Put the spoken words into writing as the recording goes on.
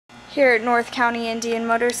Here at North County Indian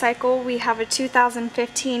Motorcycle, we have a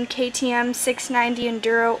 2015 KTM 690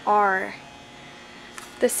 Enduro R.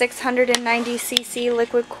 The 690cc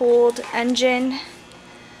liquid-cooled engine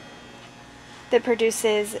that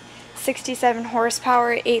produces 67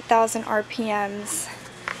 horsepower, 8,000 RPMs.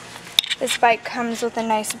 This bike comes with a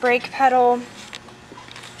nice brake pedal,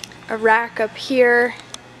 a rack up here,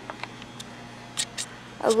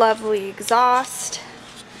 a lovely exhaust.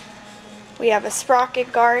 We have a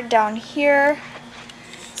sprocket guard down here,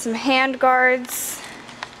 some hand guards.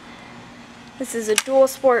 This is a dual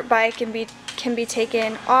sport bike and can be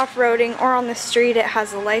taken off-roading or on the street. It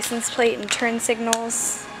has a license plate and turn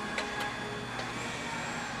signals.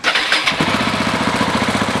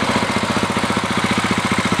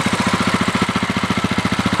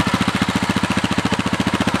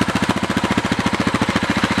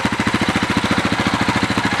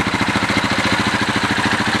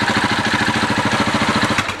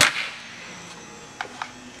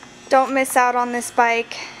 Don't miss out on this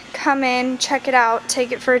bike. Come in, check it out,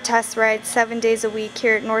 take it for a test ride 7 days a week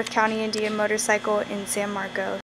here at North County Indian Motorcycle in San Marcos.